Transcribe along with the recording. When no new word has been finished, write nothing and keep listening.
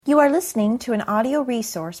You are listening to an audio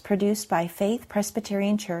resource produced by Faith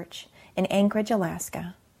Presbyterian Church in Anchorage,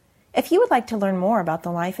 Alaska. If you would like to learn more about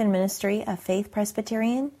the life and ministry of Faith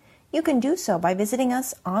Presbyterian, you can do so by visiting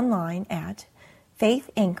us online at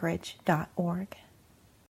faithanchorage.org.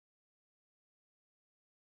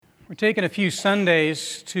 We're taking a few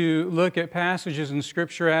Sundays to look at passages in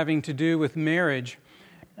Scripture having to do with marriage.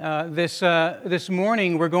 This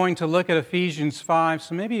morning we're going to look at Ephesians 5,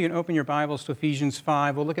 so maybe you can open your Bibles to Ephesians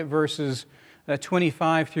 5. We'll look at verses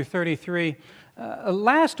 25 through 33.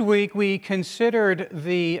 Last week we considered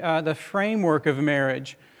the framework of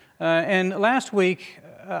marriage, and last week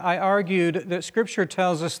I argued that Scripture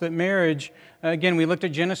tells us that marriage, again we looked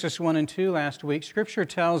at Genesis 1 and 2 last week, Scripture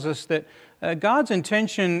tells us that God's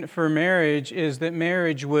intention for marriage is that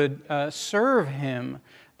marriage would serve Him,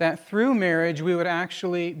 that through marriage we would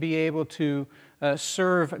actually be able to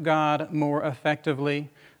serve God more effectively,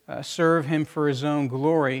 serve Him for His own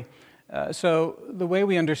glory. So the way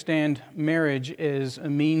we understand marriage is a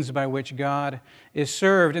means by which God is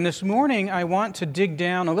served. And this morning I want to dig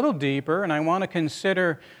down a little deeper, and I want to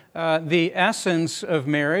consider the essence of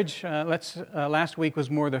marriage. Last week was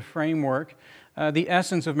more the framework. The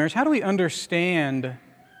essence of marriage. How do we understand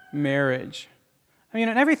marriage? I mean,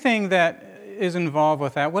 and everything that is involved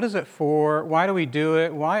with that. What is it for? Why do we do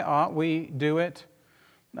it? Why ought we do it?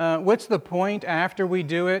 What's the point after we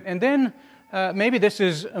do it? And then maybe this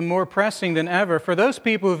is more pressing than ever. For those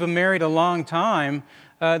people who've been married a long time,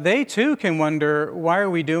 they too can wonder, why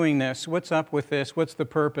are we doing this? What's up with this? What's the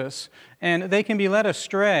purpose? And they can be led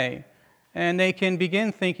astray. And they can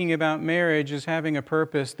begin thinking about marriage as having a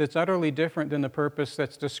purpose that's utterly different than the purpose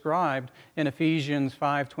that's described in Ephesians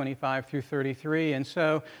 5:25 through 33. And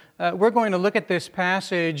so we're going to look at this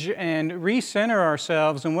passage and recenter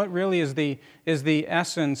ourselves on what really is the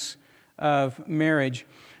essence of marriage.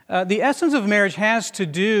 The essence of marriage has to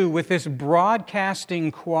do with this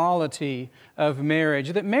broadcasting quality of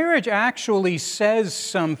marriage, that marriage actually says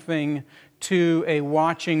something to a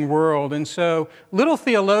watching world. And so, little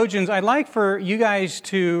theologians, I'd like for you guys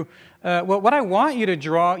to, what I want you to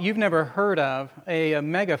draw, you've never heard of, a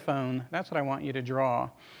megaphone. That's what I want you to draw.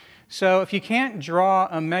 So if you can't draw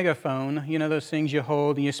a megaphone, you know those things you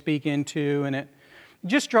hold and you speak into, and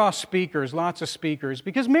just draw speakers, lots of speakers,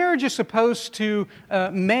 because marriage is supposed to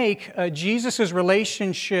make Jesus'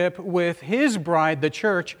 relationship with His bride, the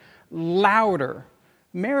church, louder.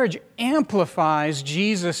 Marriage amplifies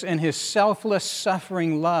Jesus and His selfless,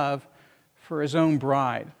 suffering love for His own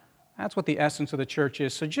bride. That's what the essence of the church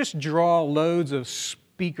is. So just draw loads of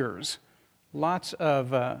speakers. Lots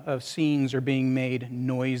of scenes are being made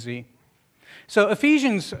noisy. So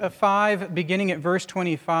Ephesians 5, beginning at verse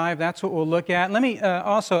 25, that's what we'll look at. Let me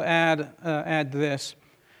also add this.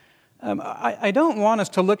 I don't want us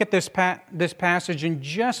to look at this passage and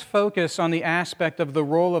just focus on the aspect of the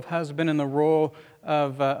role of husband and the role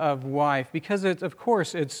of wife, because of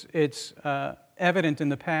course it's evident in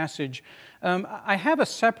the passage. I have a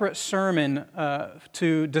separate sermon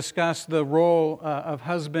to discuss the role of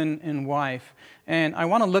husband and wife, and I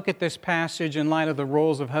want to look at this passage in light of the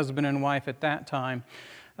roles of husband and wife at that time.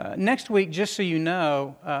 Next week, just so you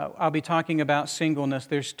know, I'll be talking about singleness.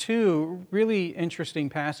 There's two really interesting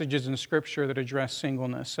passages in Scripture that address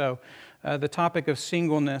singleness. So the topic of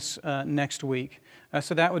singleness next week.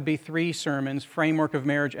 So that would be 3 sermons: framework of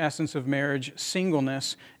marriage, essence of marriage,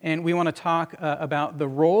 singleness. And we want to talk about the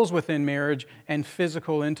roles within marriage and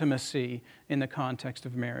physical intimacy in the context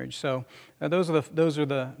of marriage. So those are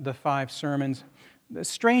the 5 sermons. The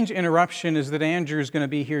strange interruption is that Andrew's going to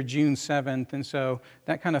be here June 7th, and so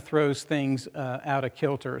that kind of throws things out of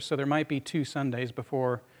kilter. So there might be 2 Sundays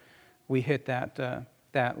before we hit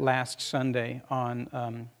that last Sunday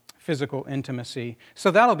on physical intimacy.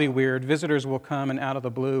 So that'll be weird. Visitors will come, and out of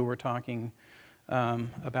the blue we're talking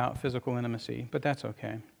about physical intimacy, but that's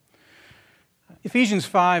okay. Ephesians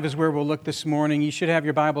 5 is where we'll look this morning. You should have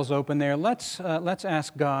your Bibles open there. Let's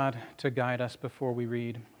ask God to guide us before we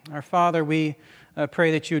read. Our Father, we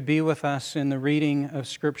pray that you would be with us in the reading of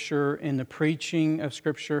Scripture, in the preaching of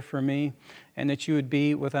Scripture for me, and that you would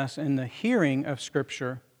be with us in the hearing of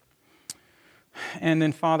Scripture. And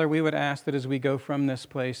then, Father, we would ask that as we go from this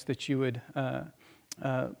place, that you would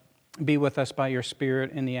be with us by your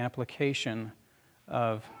Spirit in the application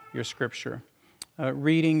of your Scripture.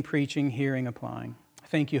 Reading, preaching, hearing, applying.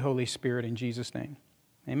 Thank you, Holy Spirit, in Jesus' name.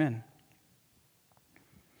 Amen.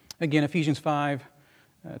 Again, Ephesians 5,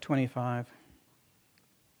 25.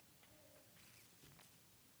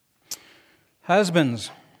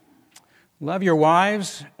 Husbands, love your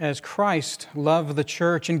wives as Christ loved the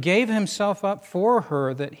church and gave himself up for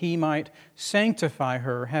her that he might sanctify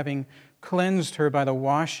her, having cleansed her by the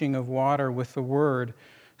washing of water with the word,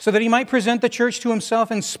 so that he might present the church to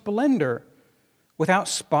himself in splendor, without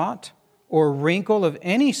spot or wrinkle of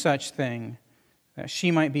any such thing, that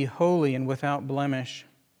she might be holy and without blemish.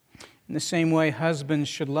 In the same way, husbands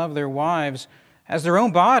should love their wives as their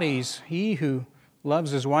own bodies. He who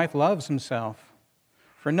loves his wife loves himself.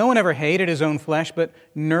 For no one ever hated his own flesh, but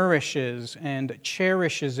nourishes and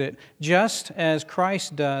cherishes it, just as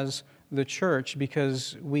Christ does the church,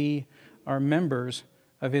 because we are members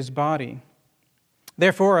of his body.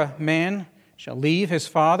 Therefore, a man shall leave his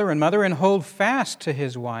father and mother and hold fast to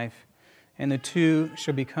his wife, and the two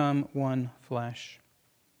shall become one flesh.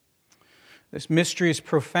 This mystery is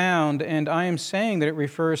profound, and I am saying that it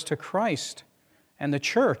refers to Christ and the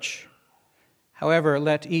church. However,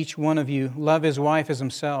 let each one of you love his wife as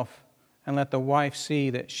himself, and let the wife see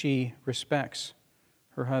that she respects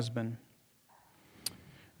her husband.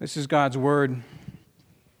 This is God's word.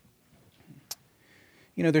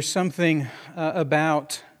 You know, there's something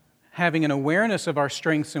about having an awareness of our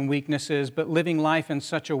strengths and weaknesses, but living life in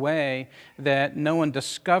such a way that no one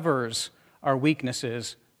discovers our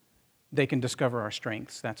weaknesses. They can discover our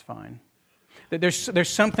strengths. That's fine. There's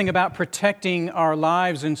something about protecting our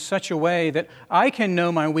lives in such a way that I can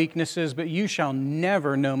know my weaknesses, but you shall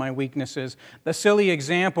never know my weaknesses. The silly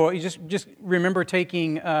example, you just remember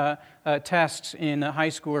taking tests in high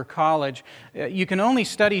school or college. You can only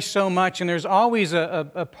study so much, and there's always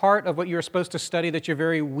a part of what you're supposed to study that you're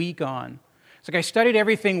very weak on. It's like I studied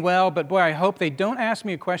everything well, but boy, I hope they don't ask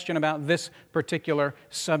me a question about this particular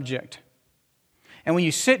subject. And when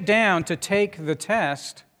you sit down to take the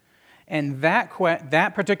test, and that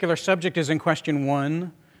particular subject is in question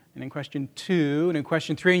 1, and in question 2, and in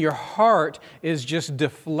question 3, and your heart is just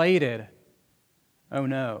deflated. Oh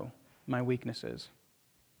no, my weaknesses.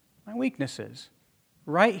 My weaknesses.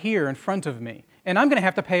 Right here in front of me. And I'm going to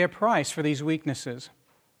have to pay a price for these weaknesses.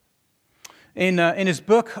 In his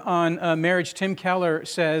book on marriage, Tim Keller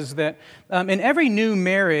says that in every new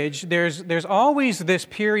marriage, there's always this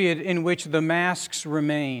period in which the masks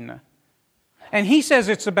remain. And he says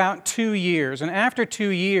it's about 2 years. And after 2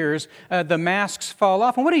 years, the masks fall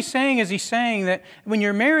off. And what he's saying is that when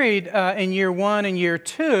you're married in year 1 and year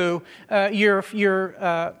 2,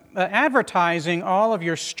 you're advertising all of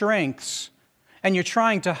your strengths. And you're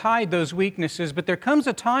trying to hide those weaknesses. But there comes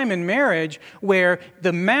a time in marriage where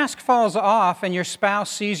the mask falls off and your spouse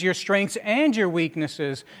sees your strengths and your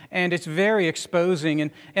weaknesses. And it's very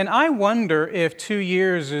exposing. And I wonder if 2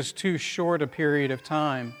 years is too short a period of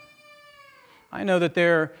time. I know that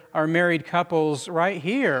there are married couples right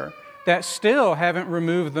here that still haven't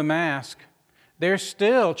removed the mask. They're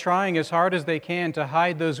still trying as hard as they can to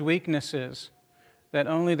hide those weaknesses, that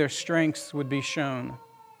only their strengths would be shown.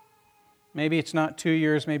 Maybe it's not 2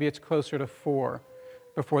 years, maybe it's closer to 4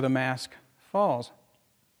 before the mask falls.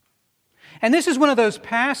 And this is one of those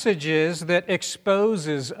passages that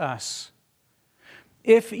exposes us.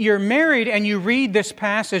 If you're married and you read this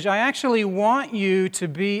passage, I actually want you to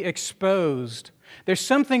be exposed. There's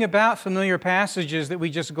something about familiar passages that we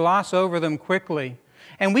just gloss over them quickly.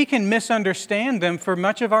 And we can misunderstand them for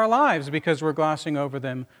much of our lives because we're glossing over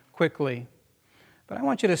them quickly. But I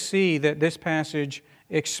want you to see that this passage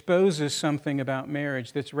exposes something about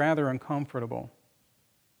marriage that's rather uncomfortable.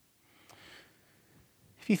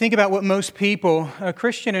 If you think about what most people,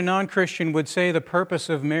 Christian and non-Christian, would say the purpose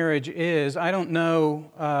of marriage is, I don't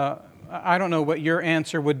know what your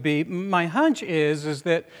answer would be. My hunch is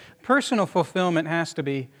that personal fulfillment has to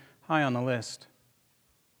be high on the list.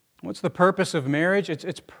 What's the purpose of marriage?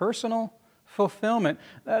 It's personal fulfillment.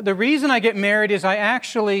 The reason I get married is I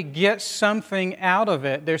actually get something out of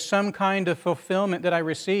it. There's some kind of fulfillment that I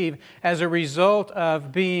receive as a result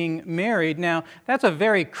of being married. Now, that's a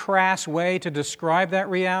very crass way to describe that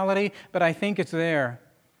reality, but I think it's there.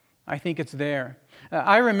 I think it's there.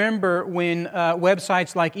 I remember when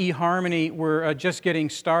websites like eHarmony were just getting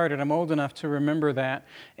started. I'm old enough to remember that.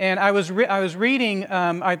 And I was reading,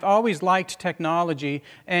 I've always liked technology,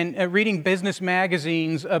 and reading business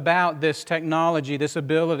magazines about this technology, this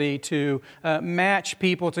ability to match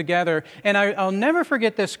people together. And I'll never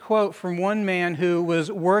forget this quote from one man who was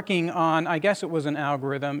working on, I guess it was an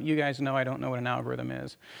algorithm. You guys know I don't know what an algorithm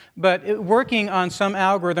is. But working on some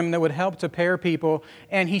algorithm that would help to pair people.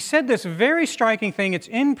 And he said this very striking thing. It's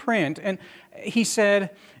in print, and he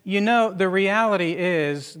said, you know, the reality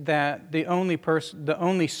is that the only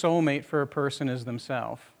soulmate for a person is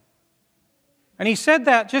themselves. And he said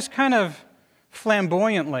that just kind of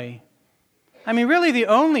flamboyantly. I mean, really, the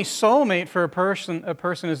only soulmate for a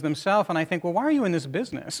person is themselves. And I think, well, why are you in this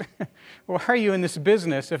business? Why are you in this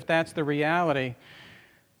business if that's the reality?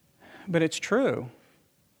 But it's true.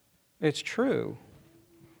 It's true.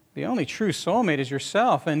 The only true soulmate is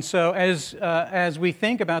yourself. And so as we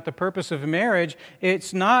think about the purpose of marriage,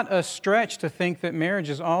 it's not a stretch to think that marriage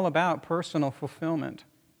is all about personal fulfillment.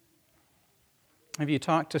 Have you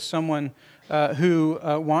talked to someone who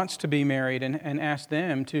wants to be married and asked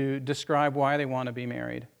them to describe why they want to be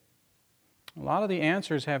married? A lot of the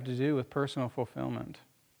answers have to do with personal fulfillment.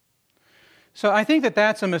 So I think that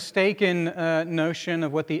that's a mistaken notion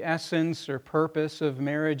of what the essence or purpose of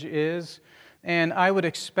marriage is. And I would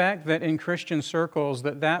expect that in Christian circles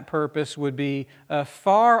that purpose would be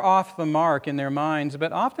far off the mark in their minds.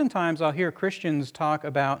 But oftentimes I'll hear Christians talk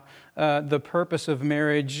about the purpose of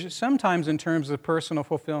marriage, sometimes in terms of personal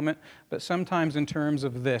fulfillment, but sometimes in terms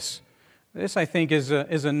of this. This, I think, is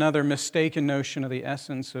another mistaken notion of the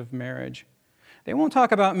essence of marriage. They won't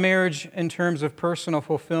talk about marriage in terms of personal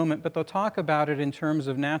fulfillment, but they'll talk about it in terms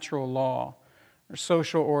of natural law or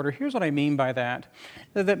social order. Here's what I mean by that.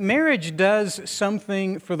 That marriage does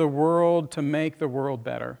something for the world to make the world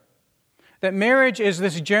better. That marriage is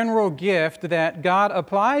this general gift that God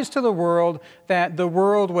applies to the world that the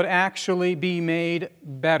world would actually be made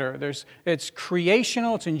better. It's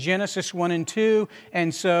creational, it's in Genesis 1 and 2,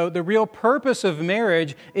 and so the real purpose of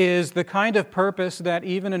marriage is the kind of purpose that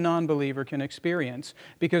even a non-believer can experience,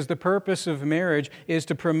 because the purpose of marriage is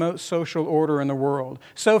to promote social order in the world.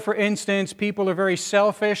 So for instance, people are very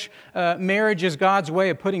selfish. Marriage is God's way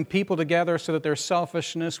of putting people together so that their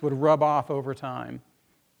selfishness would rub off over time.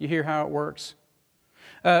 You hear how it works?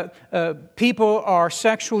 People are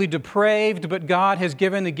sexually depraved, but God has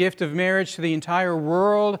given the gift of marriage to the entire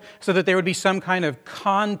world so that there would be some kind of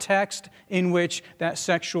context in which that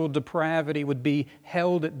sexual depravity would be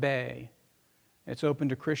held at bay. It's open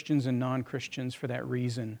to Christians and non-Christians for that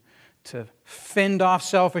reason, to fend off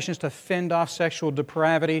selfishness, to fend off sexual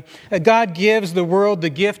depravity. God gives the world the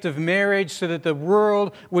gift of marriage so that the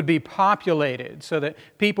world would be populated, so that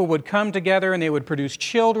people would come together and they would produce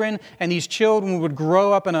children, and these children would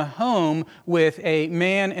grow up in a home with a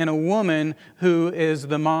man and a woman who is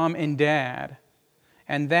the mom and dad.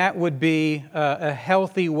 And that would be a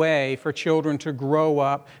healthy way for children to grow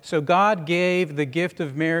up. So God gave the gift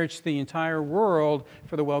of marriage to the entire world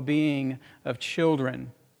for the well-being of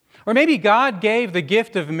children. Or maybe God gave the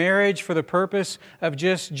gift of marriage for the purpose of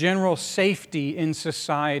just general safety in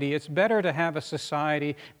society. It's better to have a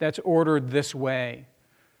society that's ordered this way.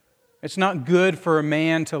 It's not good for a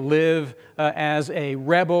man to live as a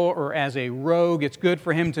rebel or as a rogue. It's good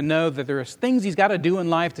for him to know that there are things he's got to do in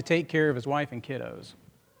life to take care of his wife and kiddos.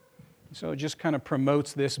 So it just kind of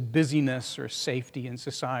promotes this busyness or safety in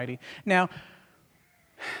society. Now,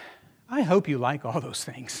 I hope you like all those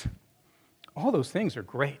things. All those things are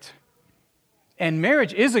great. And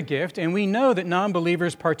marriage is a gift, and we know that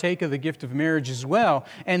non-believers partake of the gift of marriage as well.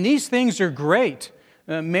 And these things are great.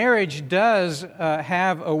 Marriage does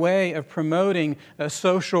have a way of promoting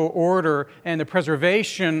social order and the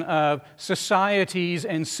preservation of societies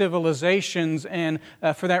and civilizations, and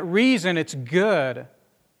for that reason it's good.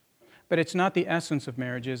 But it's not the essence of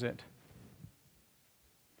marriage, is it?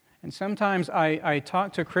 And sometimes I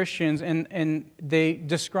talk to Christians and they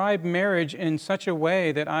describe marriage in such a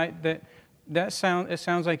way that it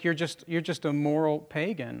sounds like you're just a moral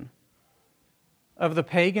pagan. Of the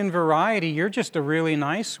pagan variety, you're just a really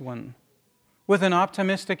nice one with an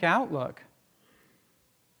optimistic outlook.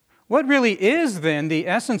 What really is then the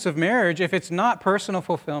essence of marriage if it's not personal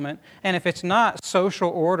fulfillment and if it's not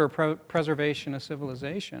social order, preservation of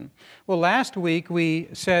civilization? Well, last week we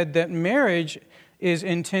said that marriage is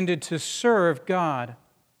intended to serve God.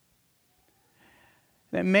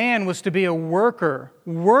 That man was to be a worker,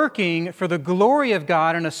 working for the glory of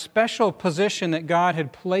God in a special position that God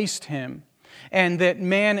had placed him. And that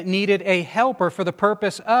man needed a helper for the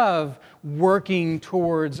purpose of working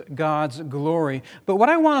towards God's glory. But what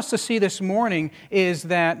I want us to see this morning is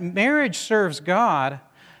that marriage serves God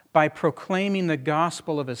by proclaiming the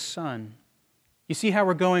gospel of His Son. You see how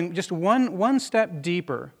we're going just one step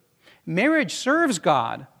deeper. Marriage serves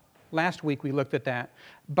God, last week we looked at that,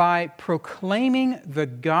 by proclaiming the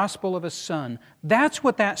gospel of His Son. That's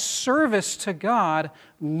what that service to God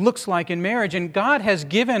looks like in marriage. And God has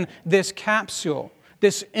given this capsule,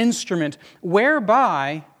 this instrument,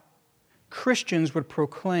 whereby Christians would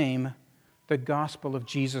proclaim the gospel of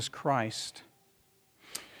Jesus Christ.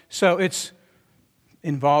 So it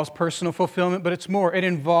involves personal fulfillment, but it's more. It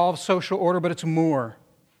involves social order, but it's more.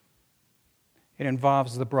 It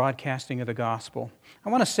involves the broadcasting of the gospel. I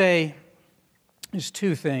want to say just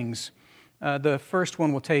two things The first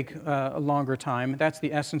one will take a longer time. That's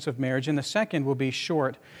the essence of marriage. And the second will be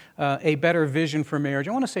short, a better vision for marriage.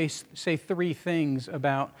 I want to say three things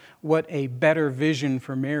about what a better vision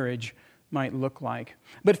for marriage might look like.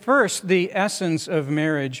 But first, the essence of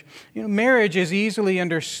marriage. Marriage is easily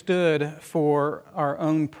understood for our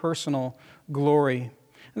own personal glory.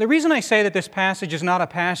 And the reason I say that this passage is not a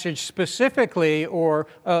passage specifically or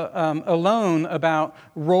alone about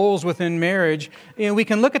roles within marriage, we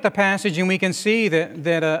can look at the passage and we can see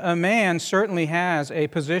that a man certainly has a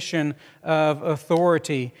position of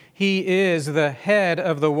authority. He is the head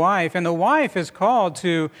of the wife, and the wife is called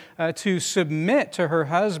to submit to her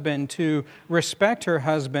husband, to respect her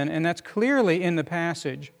husband, and that's clearly in the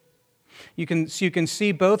passage. You can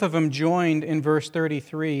see both of them joined in verse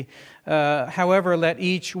 33. However, let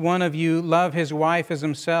each one of you love his wife as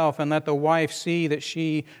himself, and let the wife see that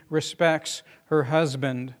she respects her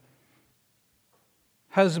husband.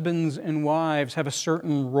 Husbands and wives have a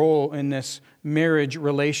certain role in this marriage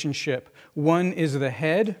relationship. One is the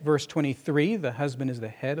head, verse 23, the husband is the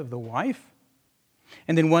head of the wife.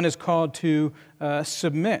 And then one is called to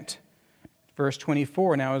submit. Verse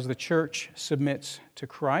 24, now as the church submits to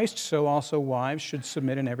Christ, so also wives should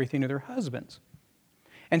submit in everything to their husbands.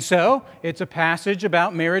 And so, it's a passage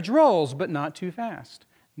about marriage roles, but not too fast.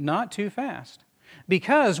 Not too fast.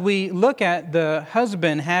 Because we look at the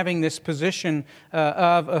husband having this position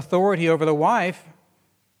of authority over the wife,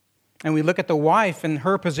 and we look at the wife and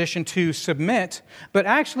her position to submit, but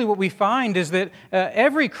actually what we find is that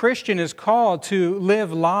every Christian is called to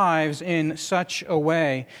live lives in such a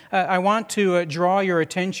way. I want to draw your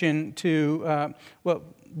attention to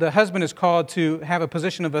the husband is called to have a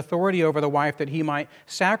position of authority over the wife that he might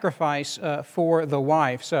sacrifice for the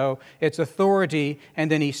wife. So it's authority, and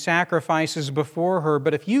then he sacrifices before her.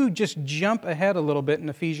 But if you just jump ahead a little bit in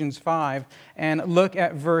Ephesians 5 and look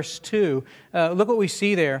at verse 2, look what we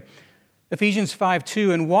see there. Ephesians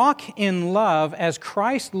 5:2, and walk in love as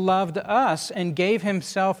Christ loved us and gave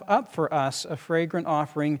himself up for us, a fragrant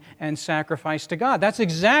offering and sacrifice to God. That's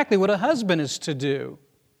exactly what a husband is to do.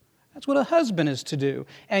 That's what a husband is to do.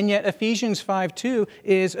 And yet Ephesians 5:2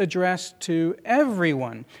 is addressed to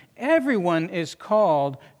everyone. Everyone is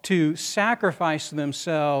called to sacrifice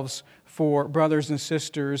themselves for brothers and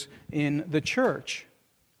sisters in the church.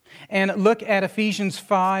 And look at Ephesians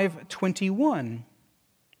 5:21.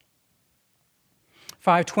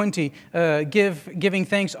 5:20, giving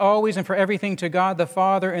thanks always and for everything to God the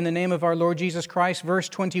Father in the name of our Lord Jesus Christ. Verse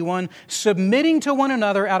 21, submitting to one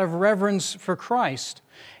another out of reverence for Christ.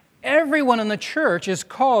 Everyone in the church is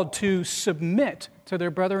called to submit to their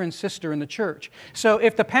brother and sister in the church. So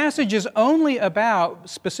if the passage is only about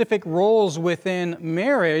specific roles within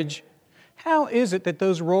marriage, how is it that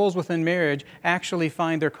those roles within marriage actually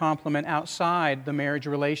find their complement outside the marriage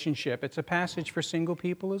relationship? It's a passage for single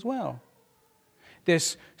people as well.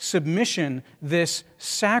 This submission, this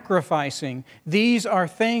sacrificing, these are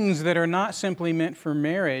things that are not simply meant for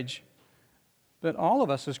marriage, but all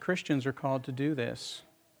of us as Christians are called to do this.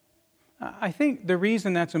 I think the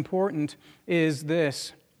reason that's important is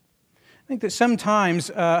this. I think that sometimes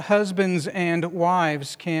husbands and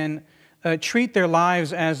wives can treat their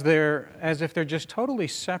lives as if they're just totally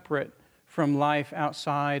separate from life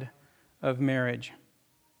outside of marriage.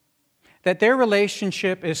 That their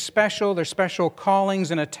relationship is special, there's special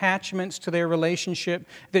callings and attachments to their relationship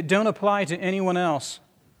that don't apply to anyone else.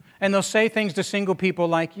 And they'll say things to single people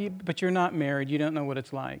like, but you're not married, you don't know what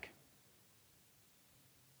it's like.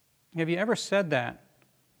 Have you ever said that,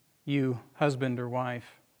 you husband or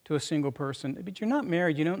wife, to a single person? But you're not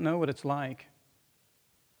married, you don't know what it's like.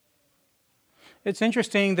 It's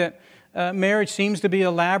interesting that marriage seems to be a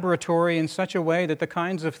laboratory in such a way that the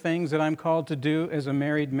kinds of things that I'm called to do as a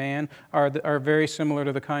married man are very similar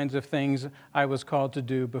to the kinds of things I was called to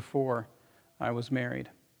do before I was married.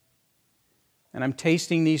 And I'm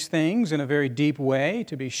tasting these things in a very deep way,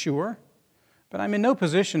 to be sure, but I'm in no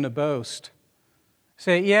position to boast.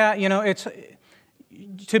 Say, yeah, it's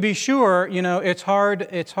to be sure, it's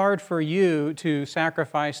hard for you to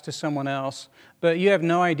sacrifice to someone else, but you have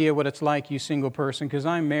no idea what it's like, you single person, because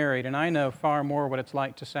I'm married and I know far more what it's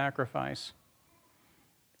like to sacrifice.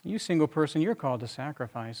 You single person, you're called to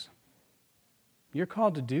sacrifice. You're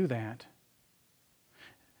called to do that.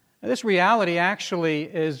 Now, this reality actually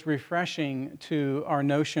is refreshing to our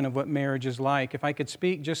notion of what marriage is like. If I could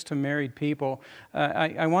speak just to married people,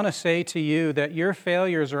 I want to say to you that your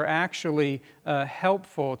failures are actually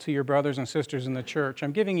helpful to your brothers and sisters in the church.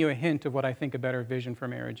 I'm giving you a hint of what I think a better vision for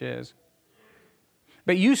marriage is.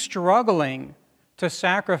 But you struggling to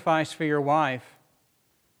sacrifice for your wife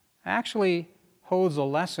actually holds a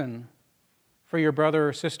lesson for your brother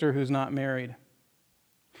or sister who's not married.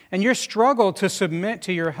 And your struggle to submit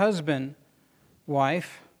to your husband,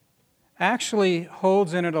 wife, actually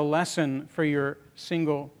holds in it a lesson for your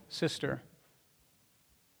single sister.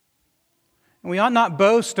 And we ought not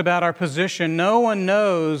boast about our position. No one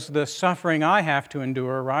knows the suffering I have to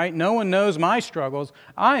endure, right? No one knows my struggles.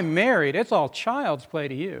 I'm married. It's all child's play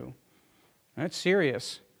to you. That's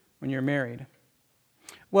serious when you're married.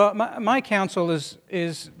 Well, my counsel is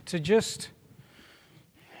to just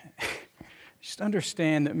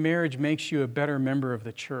understand that marriage makes you a better member of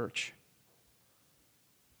the church.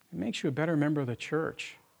 It makes you a better member of the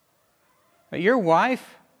church. Your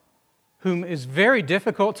wife, whom is very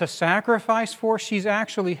difficult to sacrifice for, she's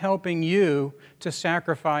actually helping you to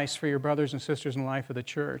sacrifice for your brothers and sisters in the life of the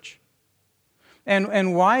church.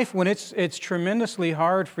 And wife, when it's tremendously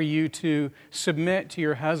hard for you to submit to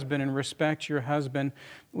your husband and respect your husband,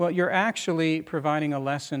 well, you're actually providing a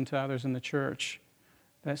lesson to others in the church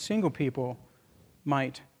that single people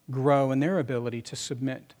might grow in their ability to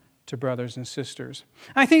submit to brothers and sisters.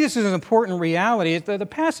 I think this is an important reality. The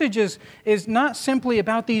passage is not simply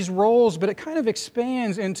about these roles, but it kind of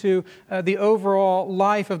expands into the overall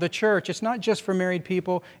life of the church. It's not just for married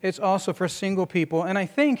people, it's also for single people. And I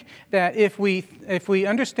think that if we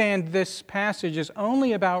understand this passage is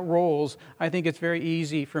only about roles, I think it's very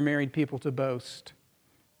easy for married people to boast.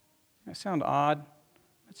 That sounds odd.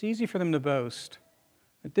 It's easy for them to boast.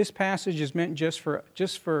 But this passage is meant just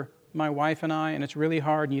for my wife and I, and it's really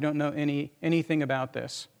hard, and you don't know anything about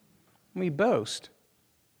this. We boast.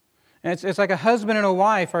 And it's like a husband and a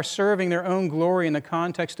wife are serving their own glory in the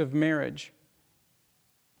context of marriage.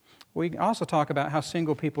 We also talk about how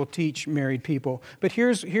single people teach married people. But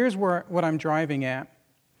here's what I'm driving at.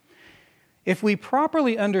 If we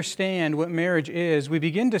properly understand what marriage is, we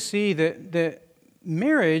begin to see that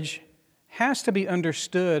marriage has to be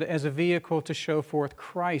understood as a vehicle to show forth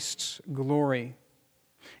Christ's glory.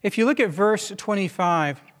 If you look at verse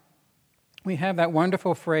 25, we have that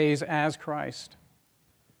wonderful phrase, as Christ.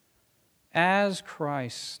 As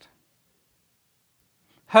Christ.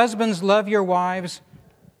 Husbands, love your wives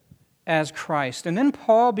as Christ. And then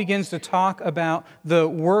Paul begins to talk about the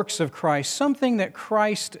works of Christ, something that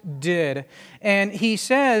Christ did. And he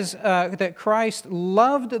says that Christ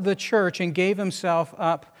loved the church and gave himself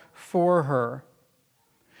up for her.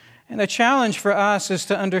 And the challenge for us is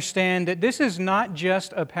to understand that this is not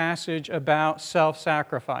just a passage about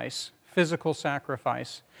self-sacrifice, physical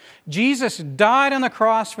sacrifice. Jesus died on the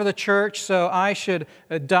cross for the church, so I should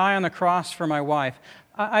die on the cross for my wife.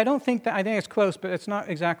 I think it's close, but it's not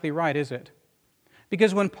exactly right, is it?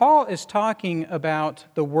 Because when Paul is talking about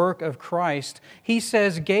the work of Christ, he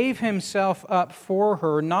says, gave himself up for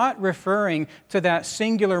her, not referring to that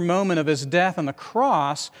singular moment of his death on the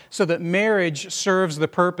cross, so that marriage serves the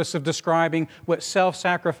purpose of describing what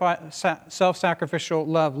self-sacrificial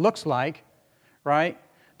love looks like, right?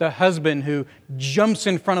 The husband who jumps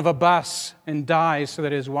in front of a bus and dies so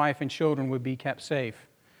that his wife and children would be kept safe.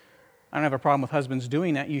 I don't have a problem with husbands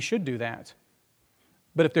doing that. You should do that.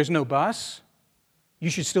 But if there's no bus, you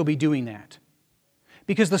should still be doing that.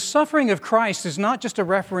 Because the suffering of Christ is not just a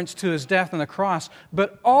reference to his death on the cross,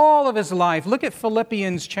 but all of his life. Look at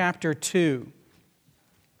Philippians chapter 2.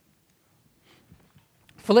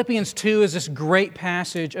 Philippians 2 is this great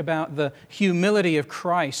passage about the humility of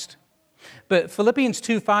Christ. But Philippians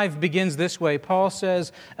 2:5 begins this way. Paul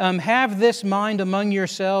says, have this mind among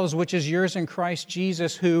yourselves, which is yours in Christ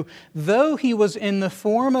Jesus, who, though he was in the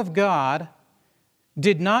form of God,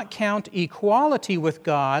 did not count equality with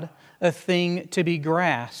God a thing to be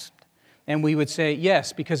grasped. And we would say,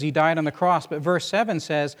 yes, because he died on the cross. But verse 7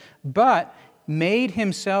 says, but made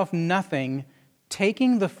himself nothing,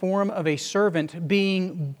 taking the form of a servant,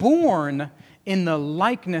 being born in the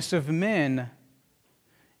likeness of men.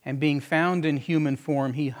 And being found in human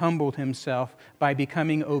form, he humbled himself by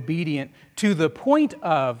becoming obedient to the point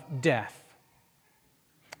of death.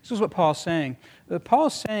 This is what Paul's saying.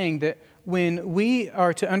 Paul's saying that when we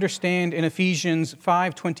are to understand in Ephesians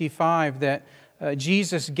 5:25 that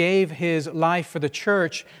Jesus gave his life for the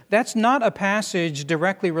church, that's not a passage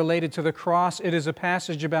directly related to the cross. It is a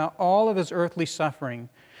passage about all of his earthly suffering.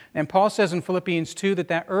 And Paul says in Philippians 2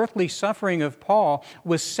 that earthly suffering of Paul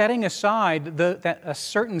was setting aside a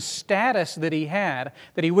certain status that he had,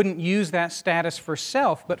 that he wouldn't use that status for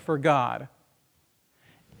self, but for God.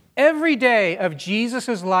 Every day of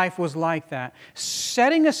Jesus' life was like that,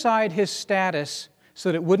 setting aside his status so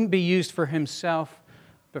that it wouldn't be used for himself,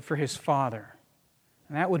 but for his Father.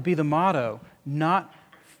 And that would be the motto, not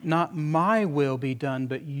my will be done,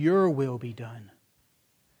 but your will be done.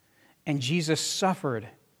 And Jesus suffered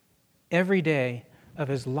every day of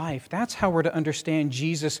his life. That's how we're to understand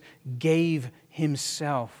Jesus gave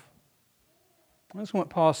himself. That's what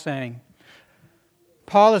Paul's saying.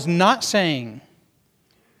 Paul is not saying,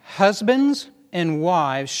 husbands and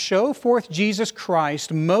wives show forth Jesus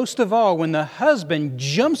Christ most of all when the husband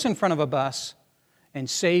jumps in front of a bus and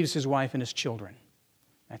saves his wife and his children.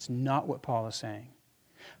 That's not what Paul is saying.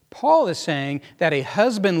 Paul is saying that a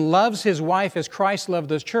husband loves his wife as Christ loved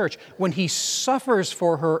the church when he suffers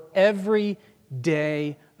for her every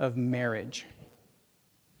day of marriage.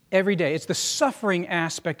 Every day. It's the suffering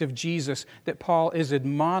aspect of Jesus that Paul is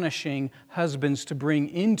admonishing husbands to bring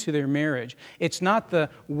into their marriage. It's not the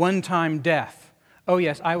one-time death. Oh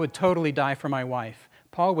yes, I would totally die for my wife.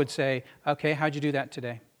 Paul would say, okay, how'd you do that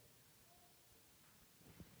today?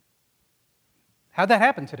 How'd that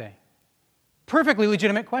happen today? Perfectly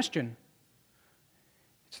legitimate question.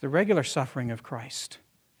 It's the regular suffering of Christ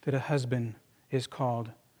that a husband is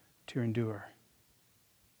called to endure.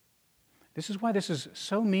 This is why this is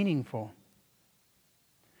so meaningful.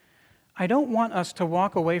 I don't want us to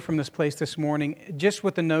walk away from this place this morning just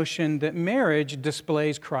with the notion that marriage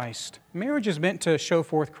displays Christ. Marriage is meant to show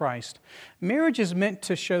forth Christ. Marriage is meant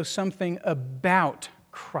to show something about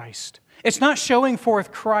Christ. It's not showing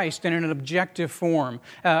forth Christ in an objective form,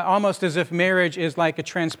 almost as if marriage is like a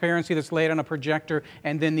transparency that's laid on a projector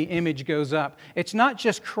and then the image goes up. It's not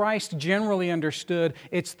just Christ generally understood,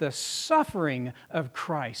 it's the suffering of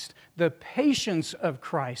Christ, the patience of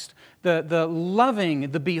Christ, the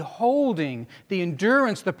loving, the beholding, the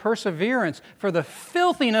endurance, the perseverance for the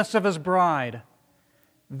filthiness of His bride.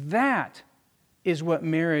 That is what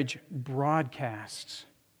marriage broadcasts.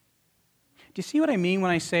 Do you see what I mean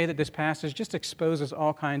when I say that this passage just exposes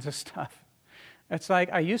all kinds of stuff? It's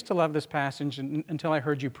like, I used to love this passage until I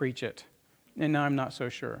heard you preach it, and now I'm not so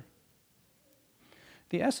sure.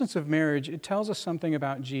 The essence of marriage, it tells us something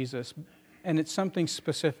about Jesus, and it's something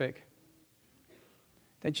specific.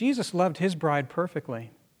 That Jesus loved His bride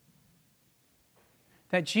perfectly.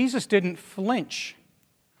 That Jesus didn't flinch,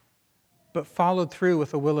 but followed through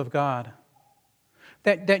with the will of God.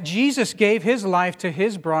 That Jesus gave His life to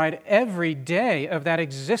His bride every day of that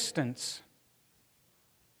existence.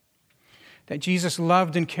 That Jesus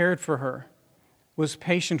loved and cared for her, was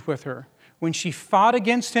patient with her. When she fought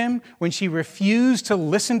against Him, when she refused to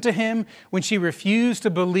listen to Him, when she refused to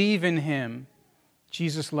believe in Him,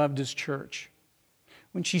 Jesus loved His church.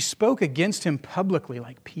 When she spoke against Him publicly,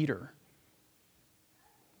 like Peter,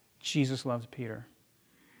 Jesus loved Peter.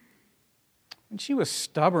 When she was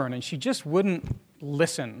stubborn and she just wouldn't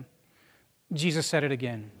listen, Jesus said it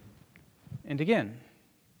again and again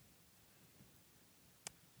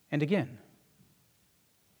and again.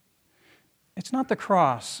 It's not the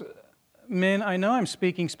cross. Men, I know I'm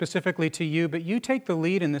speaking specifically to you, but you take the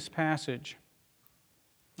lead in this passage.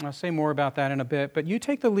 I'll say more about that in a bit, but you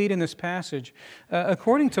take the lead in this passage.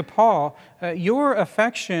 According to Paul, your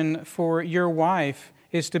affection for your wife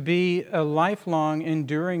is to be a lifelong,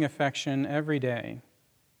 enduring affection every day.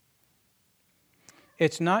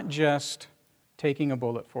 It's not just taking a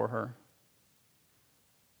bullet for her,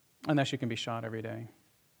 unless you can be shot every day.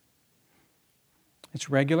 It's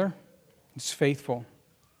regular, it's faithful.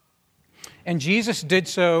 And Jesus did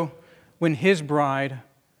so when His bride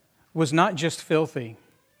was not just filthy,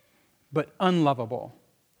 but unlovable,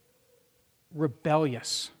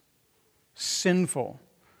 rebellious, sinful,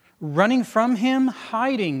 running from Him,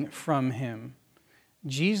 hiding from Him.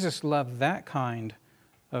 Jesus loved that kind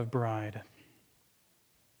of bride.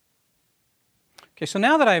 Okay, so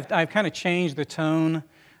now that I've kind of changed the tone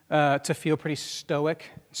to feel pretty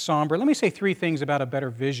stoic, somber, let me say three things about a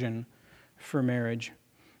better vision for marriage.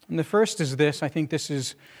 And the first is this. I think this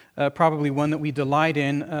is probably one that we delight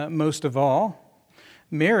in most of all.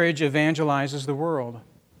 Marriage evangelizes the world.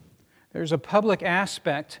 There's a public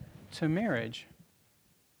aspect to marriage.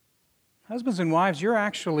 Husbands and wives, you're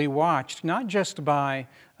actually watched, not just by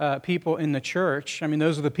people in the church. I mean,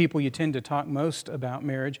 those are the people you tend to talk most about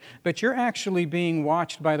marriage, but you're actually being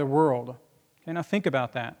watched by the world. Okay, now think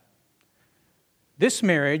about that. This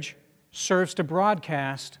marriage serves to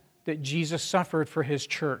broadcast that Jesus suffered for His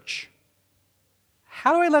church.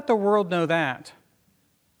 How do I let the world know that?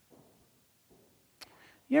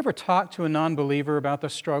 You ever talk to a non-believer about the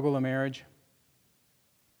struggle of marriage?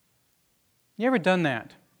 You ever done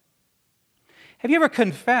that? Have you ever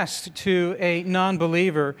confessed to a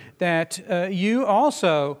non-believer that you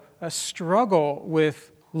also struggle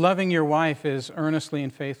with loving your wife as earnestly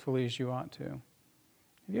and faithfully as you ought to?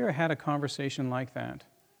 Have you ever had a conversation like that?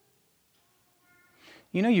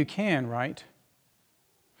 You know you can, right?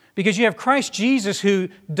 Because you have Christ Jesus who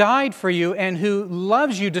died for you and who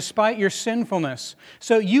loves you despite your sinfulness.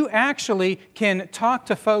 So you actually can talk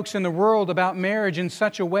to folks in the world about marriage in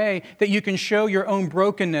such a way that you can show your own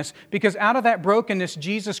brokenness. Because out of that brokenness,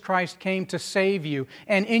 Jesus Christ came to save you.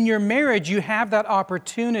 And in your marriage, you have that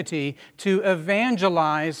opportunity to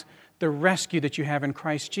evangelize the rescue that you have in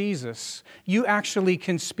Christ Jesus. You actually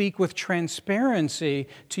can speak with transparency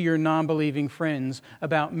to your non-believing friends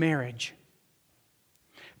about marriage.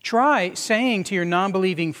 Try saying to your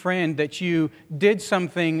non-believing friend that you did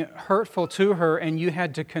something hurtful to her and you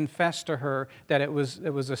had to confess to her that it was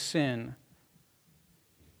a sin.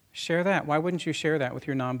 Share that. Why wouldn't you share that with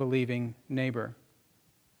your non-believing neighbor?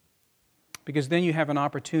 Because then you have an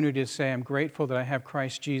opportunity to say, I'm grateful that I have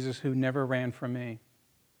Christ Jesus who never ran from me,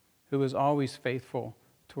 who is always faithful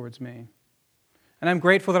towards me. And I'm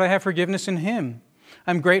grateful that I have forgiveness in Him.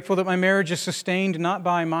 I'm grateful that my marriage is sustained not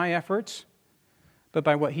by my efforts, but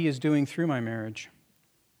by what He is doing through my marriage.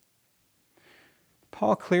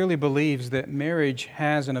 Paul clearly believes that marriage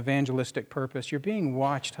has an evangelistic purpose. You're being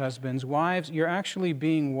watched, husbands. Wives, you're actually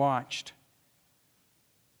being watched.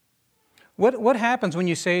 What happens when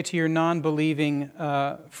you say to your non-believing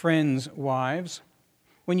friends, wives,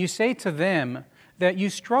 when you say to them that you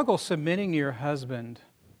struggle submitting to your husband?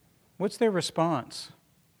 What's their response?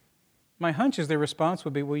 My hunch is their response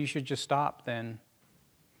would be, well, you should just stop then.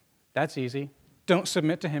 That's easy. Don't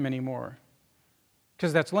submit to him anymore,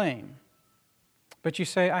 because that's lame. But you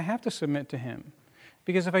say, I have to submit to him,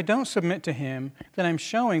 because if I don't submit to him, then I'm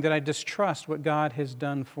showing that I distrust what God has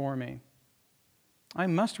done for me. I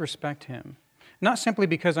must respect him, not simply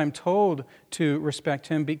because I'm told to respect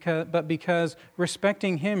him, but because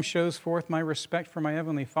respecting him shows forth my respect for my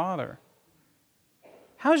Heavenly Father.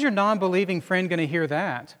 How's your non-believing friend going to hear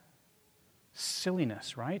that?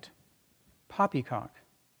 Silliness, right? Poppycock.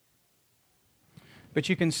 But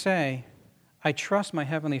you can say, I trust my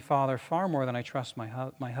Heavenly Father far more than I trust my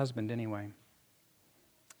husband anyway.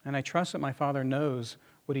 And I trust that my Father knows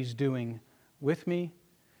what He's doing with me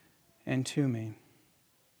and to me.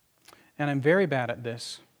 And I'm very bad at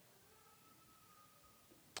this,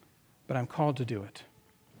 but I'm called to do it.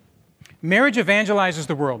 Marriage evangelizes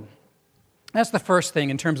the world. That's the first thing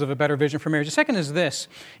in terms of a better vision for marriage. The second is this,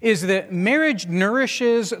 is that marriage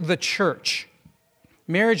nourishes the church.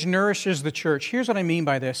 Marriage nourishes the church. Here's what I mean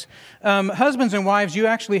by this. Husbands and wives, you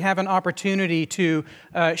actually have an opportunity to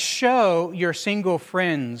show your single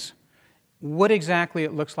friends what exactly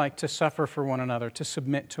it looks like to suffer for one another, to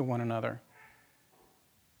submit to one another.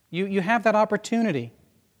 You have that opportunity.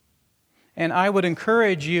 And I would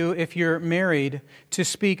encourage you, if you're married, to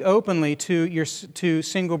speak openly to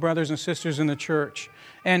single brothers and sisters in the church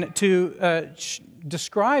and to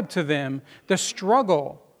describe to them the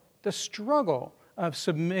struggle of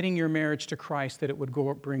submitting your marriage to Christ, that it would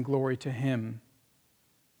bring glory to Him.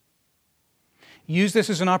 Use this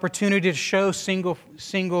as an opportunity to show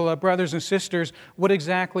single brothers and sisters what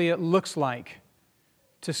exactly it looks like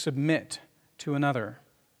to submit to another.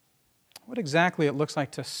 What exactly it looks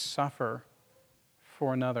like to suffer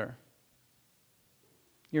for another.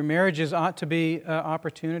 Your marriages ought to be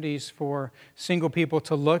opportunities for single people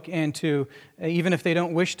to look and to, even if they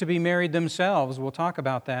don't wish to be married themselves, we'll talk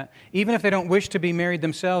about that. Even if they don't wish to be married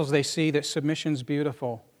themselves, they see that submission's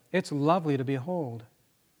beautiful. It's lovely to behold.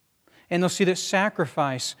 And they'll see that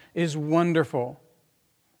sacrifice is wonderful.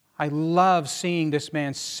 I love seeing this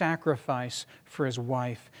man sacrifice for his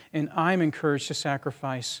wife, and I'm encouraged to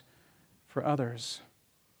sacrifice for others.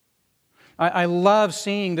 I love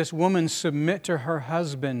seeing this woman submit to her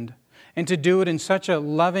husband and to do it in such a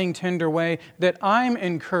loving, tender way that I'm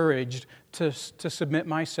encouraged to submit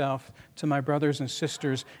myself to my brothers and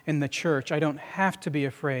sisters in the church. I don't have to be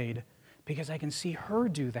afraid because I can see her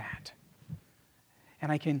do that.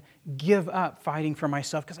 And I can give up fighting for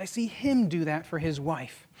myself because I see him do that for his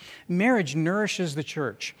wife. Marriage nourishes the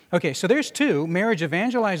church. Okay, so there's two. Marriage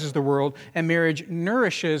evangelizes the world, and marriage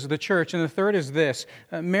nourishes the church. And the third is this.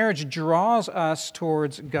 Marriage draws us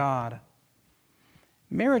towards God.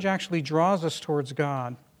 Marriage actually draws us towards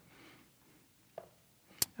God.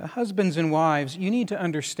 Husbands and wives, you need to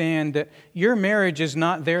understand that your marriage is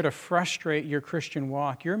not there to frustrate your Christian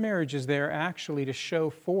walk. Your marriage is there actually to show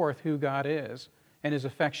forth who God is and His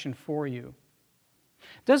affection for you.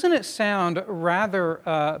 Doesn't it sound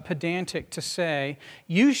rather pedantic to say,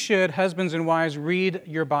 you should, husbands and wives, read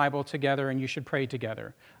your Bible together and you should pray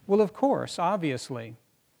together? Well, of course, obviously.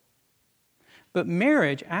 But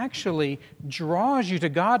marriage actually draws you to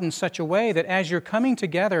God in such a way that as you're coming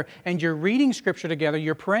together and you're reading Scripture together,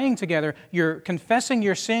 you're praying together, you're confessing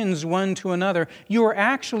your sins one to another, you are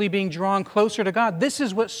actually being drawn closer to God. This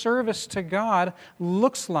is what service to God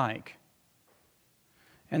looks like.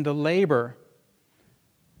 And the labor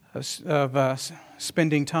of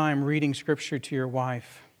spending time reading Scripture to your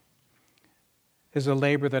wife is a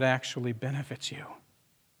labor that actually benefits you.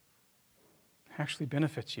 Actually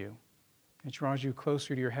benefits you. It draws you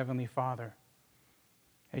closer to your Heavenly Father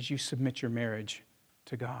as you submit your marriage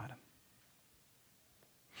to God.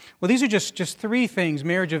 Well, these are just three things.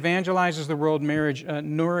 Marriage evangelizes the world. Marriage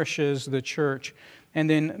nourishes the church. And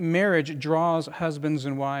then marriage draws husbands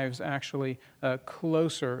and wives actually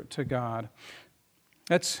closer to God.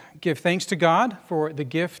 Let's give thanks to God for the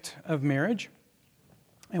gift of marriage,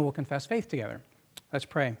 and we'll confess faith together. Let's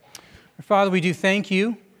pray. Father, we do thank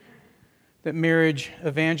you that marriage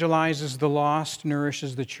evangelizes the lost,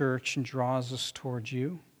 nourishes the church, and draws us towards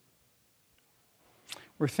you.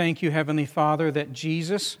 We thank you, Heavenly Father, that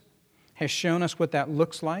Jesus has shown us what that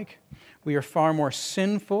looks like. We are far more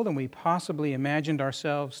sinful than we possibly imagined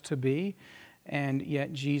ourselves to be, and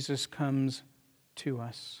yet Jesus comes to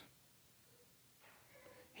us.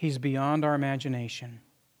 He's beyond our imagination.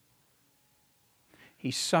 He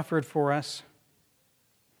suffered for us,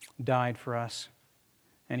 died for us,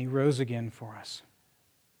 and He rose again for us.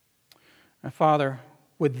 Now, Father,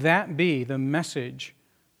 would that be the message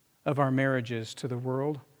of our marriages to the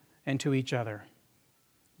world and to each other?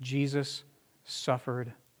 Jesus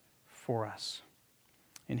suffered for us.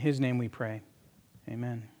 In His name we pray.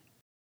 Amen.